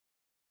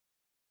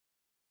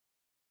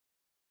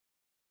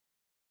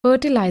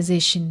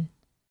Fertilization.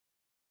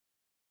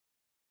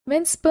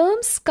 When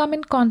sperms come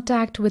in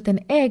contact with an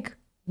egg,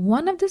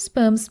 one of the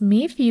sperms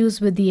may fuse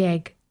with the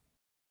egg.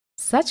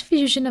 Such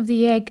fusion of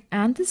the egg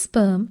and the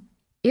sperm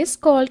is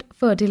called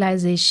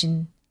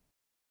fertilization.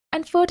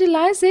 And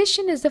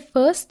fertilization is the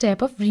first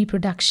step of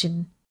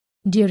reproduction.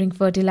 During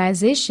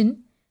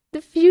fertilization,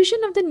 the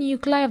fusion of the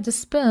nuclei of the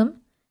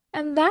sperm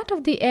and that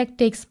of the egg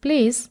takes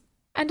place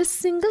and a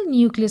single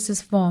nucleus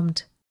is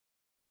formed.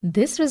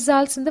 This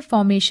results in the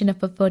formation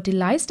of a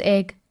fertilized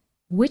egg,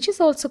 which is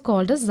also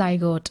called a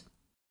zygote.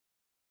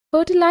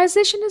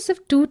 Fertilization is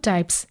of two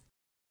types,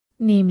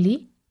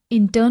 namely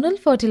internal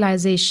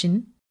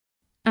fertilization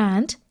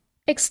and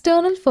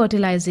external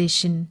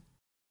fertilization.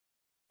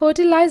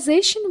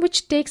 Fertilization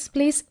which takes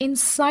place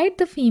inside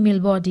the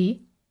female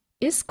body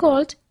is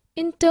called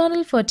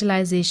internal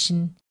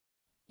fertilization.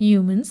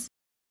 Humans,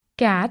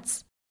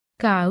 cats,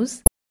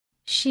 cows,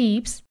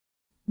 sheep,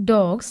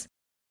 dogs,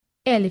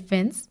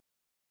 elephants,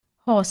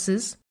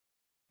 horses,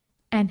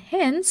 and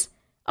hens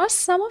are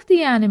some of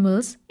the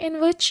animals in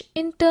which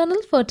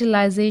internal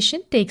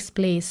fertilization takes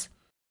place.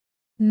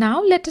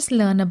 Now let us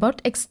learn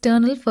about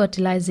external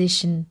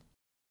fertilization.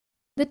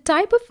 The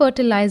type of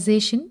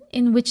fertilization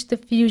in which the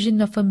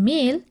fusion of a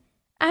male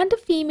and a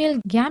female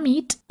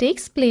gamete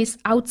takes place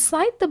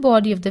outside the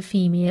body of the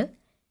female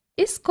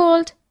is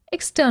called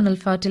external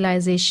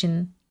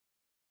fertilization.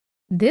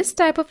 This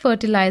type of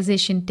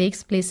fertilization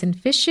takes place in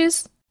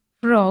fishes,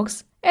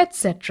 frogs,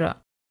 etc.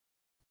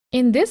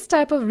 In this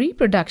type of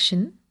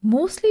reproduction,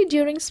 mostly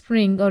during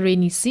spring or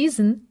rainy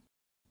season,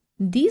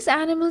 these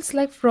animals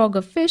like frog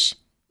or fish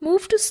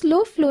move to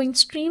slow-flowing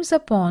streams or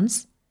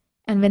ponds,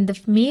 and when the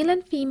male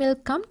and female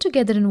come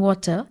together in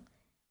water,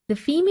 the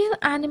female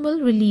animal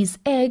releases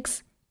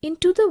eggs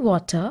into the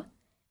water,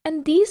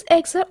 and these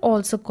eggs are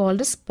also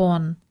called a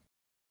spawn.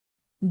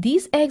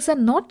 These eggs are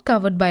not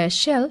covered by a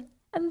shell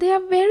and they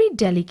are very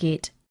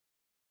delicate.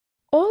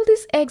 All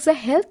these eggs are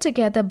held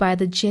together by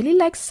the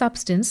jelly-like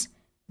substance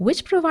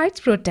which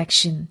provides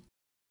protection.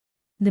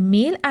 The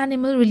male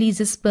animal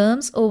releases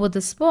sperms over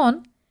the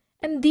spawn,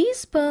 and these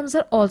sperms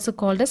are also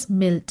called as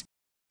milt.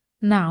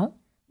 Now,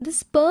 the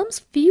sperms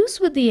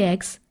fuse with the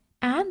eggs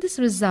and this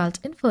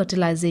results in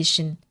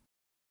fertilization.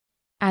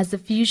 As the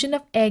fusion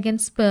of egg and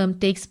sperm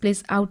takes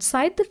place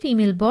outside the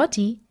female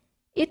body,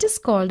 it is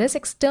called as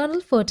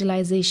external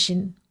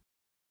fertilization.